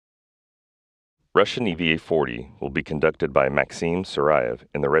Russian EVA-40 will be conducted by Maxim Suraev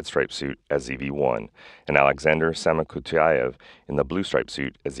in the red stripe suit as EV-1 and Alexander Samokutyaev in the blue stripe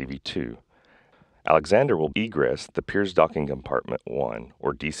suit as EV-2. Alexander will egress the Piers Docking Compartment 1,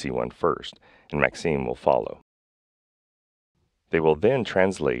 or DC-1 first, and Maxim will follow. They will then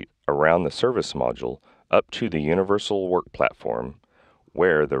translate around the service module up to the Universal Work Platform,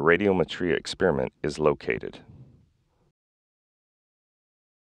 where the radiometria experiment is located.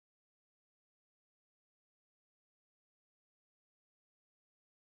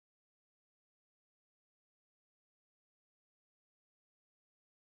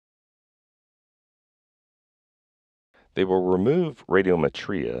 They will remove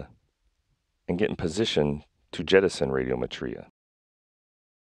radiometria and get in position to jettison radiometria.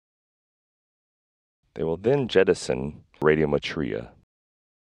 They will then jettison radiometria.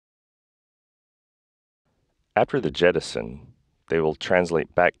 After the jettison, they will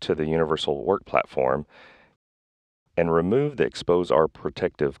translate back to the Universal Work Platform and remove the Expose R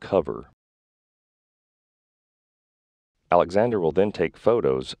protective cover. Alexander will then take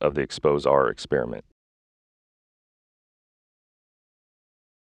photos of the Expose R experiment.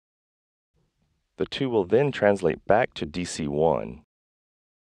 The two will then translate back to DC-1.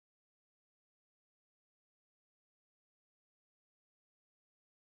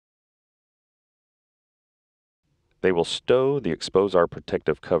 They will stow the Expose R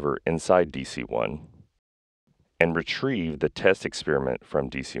protective cover inside DC-1 and retrieve the test experiment from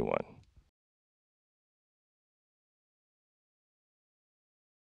DC-1.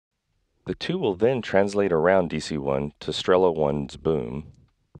 The two will then translate around DC-1 to Strela-1's boom.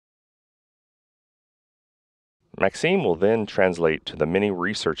 Maxim will then translate to the Mini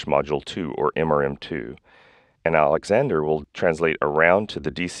Research Module 2, or MRM2, and Alexander will translate around to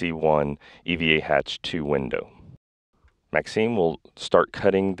the DC-1 EVA Hatch 2 window. Maxim will start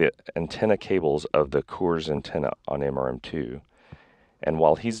cutting the antenna cables of the Coors antenna on MRM2, and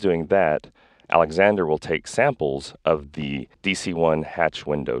while he's doing that, Alexander will take samples of the DC-1 Hatch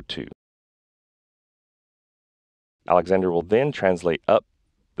window 2. Alexander will then translate up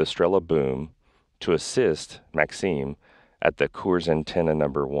the Strela boom to assist Maxim at the Coors antenna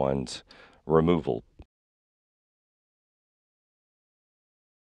number 1's removal.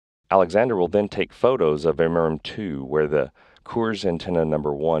 Alexander will then take photos of MRM2 where the Coors antenna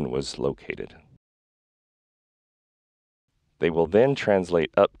number 1 was located. They will then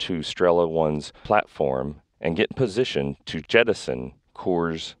translate up to Strela-1's platform and get in position to jettison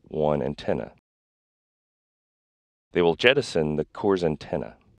Coors 1 antenna. They will jettison the Coors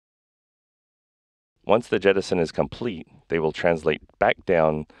antenna. Once the jettison is complete, they will translate back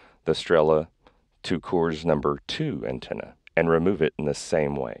down the Strela to Coors number 2 antenna and remove it in the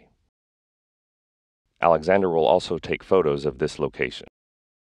same way. Alexander will also take photos of this location.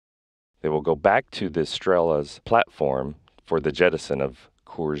 They will go back to the Strela's platform for the jettison of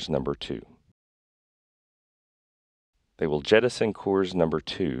Coors number 2. They will jettison Coors number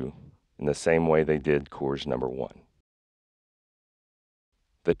 2 in the same way they did Coors number 1.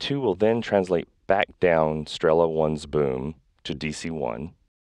 The two will then translate back down Strela-1's boom to DC-1,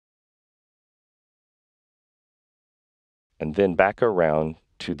 and then back around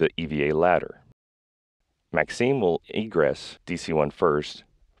to the EVA ladder. Maxim will egress DC-1 first,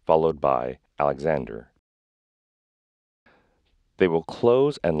 followed by Alexander. They will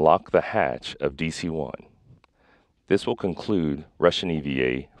close and lock the hatch of DC-1. This will conclude Russian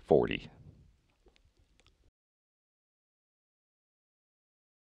EVA-40.